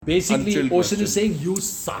Basically, Unchilled Ocean question. is saying you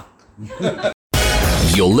suck.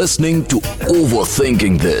 You're listening to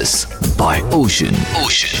Overthinking This by Ocean.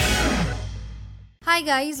 Hi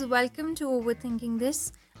guys, welcome to Overthinking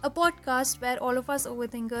This, a podcast where all of us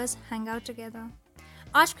overthinkers hang out together.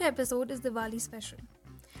 आज का episode is Diwali special.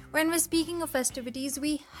 When we're speaking of festivities,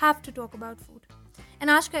 we have to talk about food. And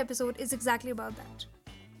आज का episode is exactly about that.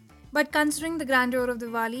 But considering the grandeur of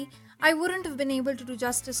Diwali, I wouldn't have been able to do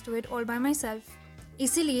justice to it all by myself.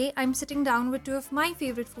 इसीलिए I'm sitting down with two of my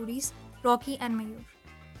favorite foodies, Rocky and Mayur.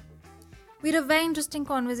 We had a very interesting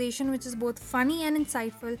conversation which is both funny and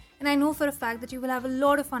insightful, and I know for a fact that you will have a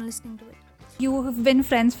lot of fun listening to it. You have been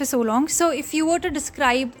friends for so long, so if you were to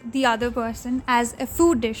describe the other person as a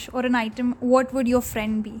food dish or an item, what would your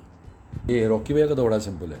friend be? ये Rocky भैया का तो बड़ा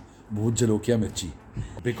simple है, भूत जलोकिया मिर्ची.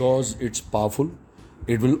 Because it's powerful,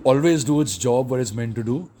 it will always do its job what it's meant to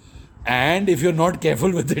do, and if you're not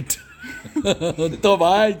careful with it, तो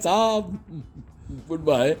भाई साहब,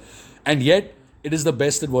 goodbye. And yet, it is the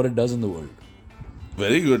best at what it does in the world.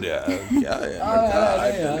 Very good, yeah.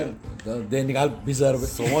 They निकाल 20,000 रुपए.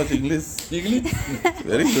 So much English.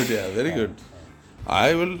 Very good, yeah. Very good.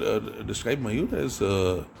 I will describe Mayur as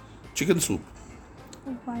chicken soup.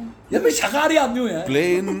 यार मैं शाकाहारी आदमी हूँ यार.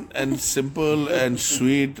 Plain and simple and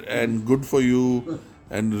sweet and good for you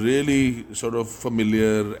and really sort of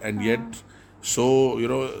familiar and yet so,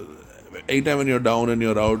 anytime when you're down and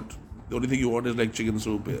you're out, the only thing you want is like chicken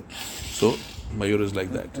soup here. So, Mayur is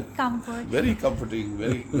like that. Comfort. Very comforting,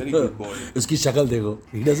 very, very good boy. उसकी शक्ल देखो.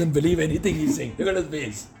 He doesn't believe anything he's saying. Look at his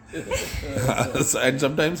face. And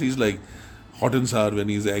sometimes he's like hot and sour when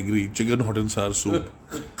he's angry, chicken hot and sour soup.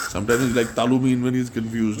 Sometimes he's like talumeen when he's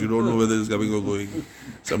confused. You don't know whether he's coming or going.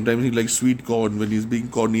 Sometimes he's like sweet corn when he's being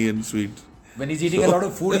corny and sweet. When he's eating a lot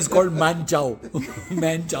of food, he's called man chow.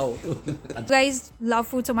 Man chow. You guys love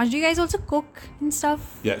food so much. Do you guys also cook and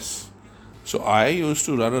stuff? Yes. So I used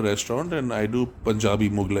to run a restaurant and I do Punjabi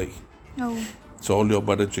Mughlai. Oh. So all your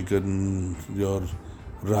butter chicken, your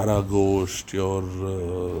rara gosht, your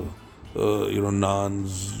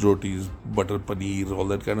naans, rotis, butter paneer, all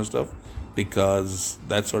that kind of stuff. Tikkas,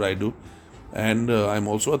 that's what I do. And I'm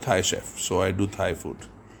also a Thai chef, so I do Thai food.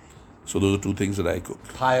 So those are two things that I cook.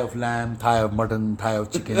 Thigh of lamb, thigh of mutton, thigh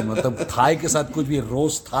of chicken. मतलब thigh के साथ कुछ भी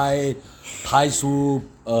roast thigh, Thai soup,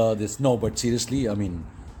 this. No, but seriously, I mean,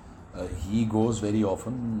 he goes very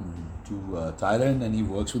often to Thailand and he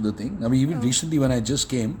works with the thing. I mean, even recently when I just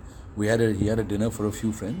came, he had a dinner for a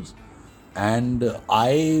few friends, and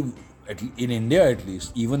in India at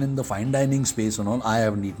least, even in the fine dining space and all, I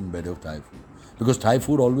haven't eaten better Thai food, because Thai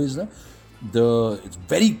food always it's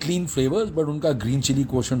very clean flavors, but उनका green chili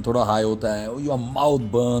quotient थोड़ा high होता है. Your mouth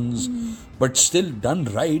burns, but still done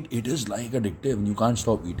right, it is like addictive and you can't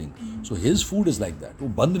stop eating. So his food is like that. वो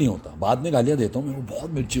बंद नहीं होता. बाद में गालियाँ देता हूँ मैं, वो बहुत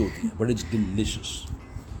मिर्ची होती है, but it's delicious.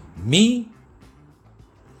 Me,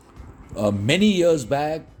 many years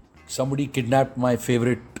back, somebody kidnapped my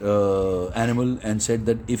favorite animal and said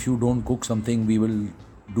that if you don't cook something, we will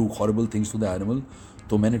do horrible things to the animal.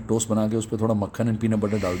 तो मैंने टोस्ट बना के उस पर थोड़ा मक्खन एंड पीनट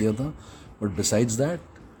बटर डाल दिया था. But besides that,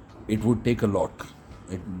 it would take a lot.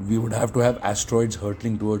 We would have to have asteroids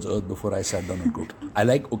hurtling towards Earth before I sat down and cooked. I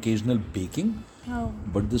like occasional baking,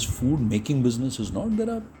 but this food making business is not.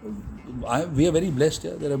 We are very blessed.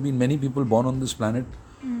 Yeah? There have been many people born on this planet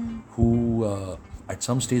who, at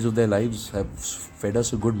some stage of their lives, have fed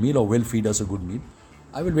us a good meal or will feed us a good meal.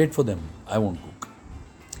 I will wait for them. I won't cook.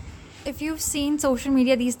 If you've seen social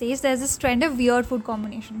media these days, there's this trend of weird food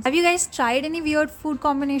combinations. Have you guys tried any weird food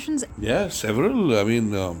combinations? Yeah, several. I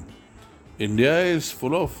mean, India is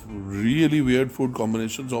full of really weird food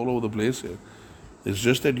combinations all over the place here. It's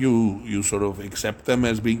just that you sort of accept them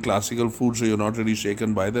as being classical food, so you're not really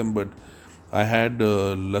shaken by them. But I had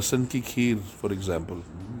Lehsun ki Kheer, for example.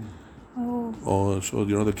 So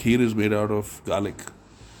the Kheer is made out of garlic.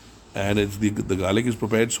 And it's the garlic is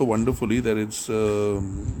prepared so wonderfully that it's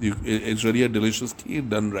really a delicious kheer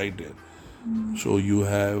done right there. So you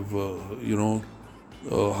have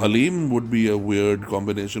halim would be a weird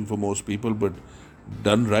combination for most people, but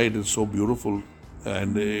done right is so beautiful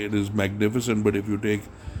and it is magnificent. But if you take,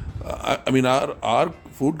 our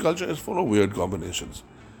food culture is full of weird combinations,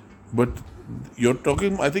 but you're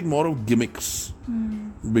talking, I think, more of gimmicks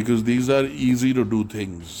because these are easy to do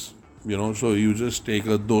things. So you just take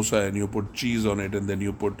a dosa and you put cheese on it, and then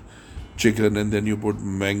you put chicken, and then you put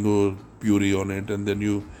mango puree on it, and then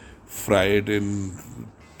you fry it in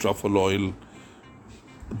truffle oil.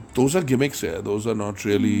 Those are gimmicks here. Those are not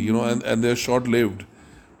really, and they're short-lived.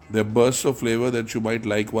 They're bursts of flavor that you might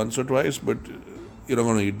like once or twice, but you're not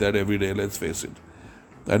going to eat that every day, let's face it.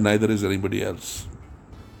 And neither is anybody else.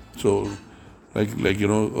 So Like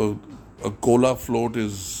a cola float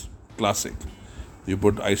is classic. You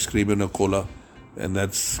put ice cream in a cola, and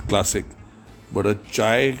that's classic. But a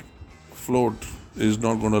chai float is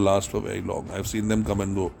not going to last for very long. I've seen them come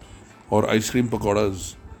and go. Or ice cream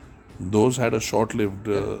pakoras, those had a short-lived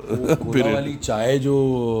वो Cola period. वाली चाय जो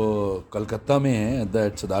कलकत्ता में है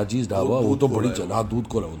that सदारजी's dhaba वो तो बड़ी चल हाँ दूध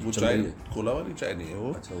कोला वो तो चल चाय रही है कोला वाली चाय नहीं है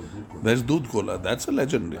वो. अच्छा वो दूध कोला That's दूध कोला. That's a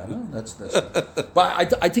legend. है ना that's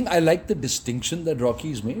but I think I like the distinction that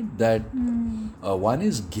Rocky's made that one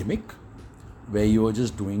is gimmick where you were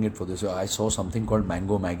just doing it for this. I saw something called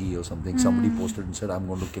Mango Maggie or something. Somebody posted and said, I'm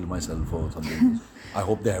going to kill myself or something. I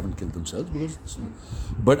hope they haven't killed themselves.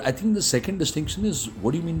 But I think the second distinction is,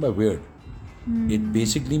 what do you mean by weird? It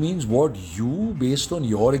basically means what you, based on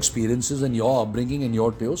your experiences and your upbringing and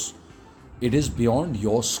your taste, it is beyond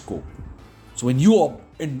your scope. So when you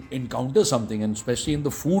encounter something, and especially in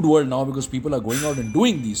the food world now, because people are going out and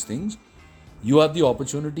doing these things, you have the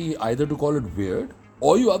opportunity either to call it weird,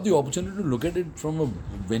 or you have the opportunity to look at it from a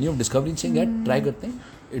venue of discovery and saying, yeah, try karte hain.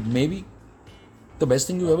 It may be the best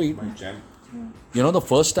thing you ever eaten. You know, the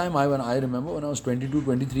first time I remember when I was 22,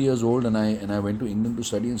 23 years old and I went to England to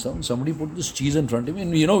study and somebody put this cheese in front of me,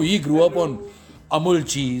 and you know, we grew up on Amul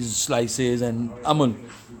cheese slices and Amul,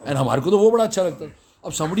 and हमारे को तो वो बड़ा अच्छा लगता था.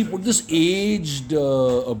 अब somebody put this aged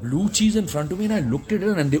blue cheese in front of me and I looked at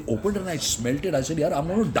it and they opened it and I smelled it. I said, yeah, I'm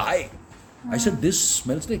going to die. I said, this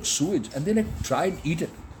smells like sewage. And they like tried, eat it.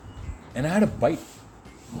 And I had a bite.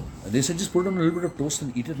 And they said, just put it on a little bit of toast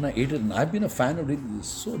and eat it. And I ate it. And I've been a fan of this.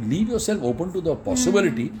 So leave yourself open to the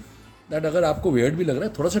possibility that अगर आपको weird भी लग रहा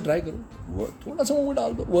है, थोड़ा सा try करो. थोड़ा सा मुंह में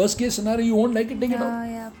डाल दो. Worst case scenario, you won't like it, take it out.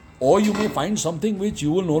 Yeah. Or you may find something which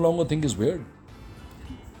you will no longer think is weird.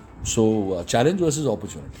 So challenge versus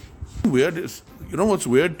opportunity. Weird is, you know what's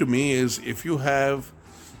weird to me is if you have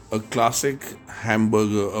a classic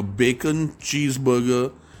hamburger, a bacon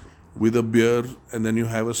cheeseburger with a beer, and then you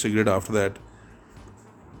have a cigarette after that,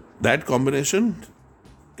 that combination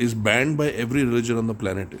is banned by every religion on the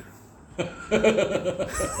planet.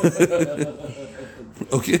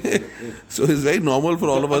 Okay? So it's very normal for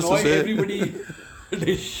all of us to say. Everybody.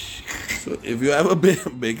 So if you have a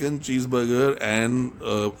bacon cheeseburger and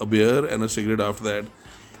a beer and a cigarette after that,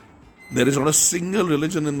 there is not a single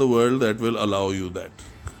religion in the world that will allow you that.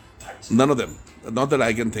 None of them. Not that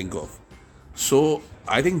I can think of. So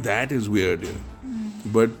I think that is weird. Yeah.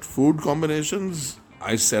 But food combinations,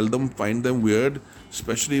 I seldom find them weird,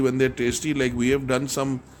 especially when they're tasty. Like we've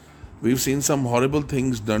seen some horrible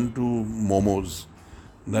things done to momos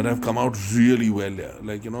that have come out really well. Yeah.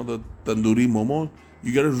 Like, you know, the tandoori momo,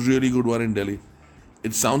 you get a really good one in Delhi.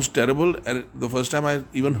 It sounds terrible, and the first time I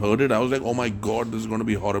even heard it, I was like, oh my god, this is going to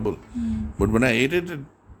be horrible. But when I ate it,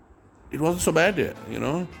 it wasn't so bad, yeah, you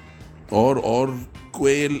know. Or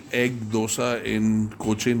quail egg dosa in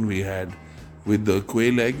Cochin we had with the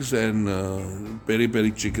quail eggs and peri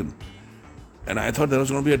peri chicken. And I thought that was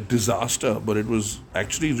going to be a disaster, but it was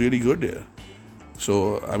actually really good, yeah.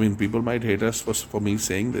 So, I mean, people might hate us for me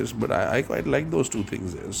saying this, but I quite like those two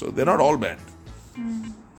things there. So, they're not all bad.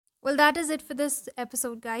 Well, that is it for this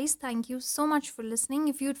episode, guys. Thank you so much for listening.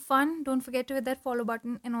 If you had fun, don't forget to hit that follow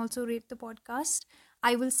button and also rate the podcast.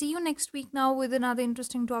 I will see you next week now with another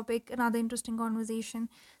interesting topic, another interesting conversation.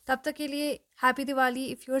 Tab tak ke liye, happy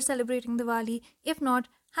Diwali if you're celebrating Diwali. If not,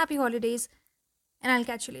 happy holidays. And I'll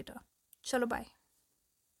catch you later. Chalo, bye.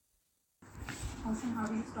 Awesome. How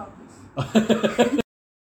do you stop this?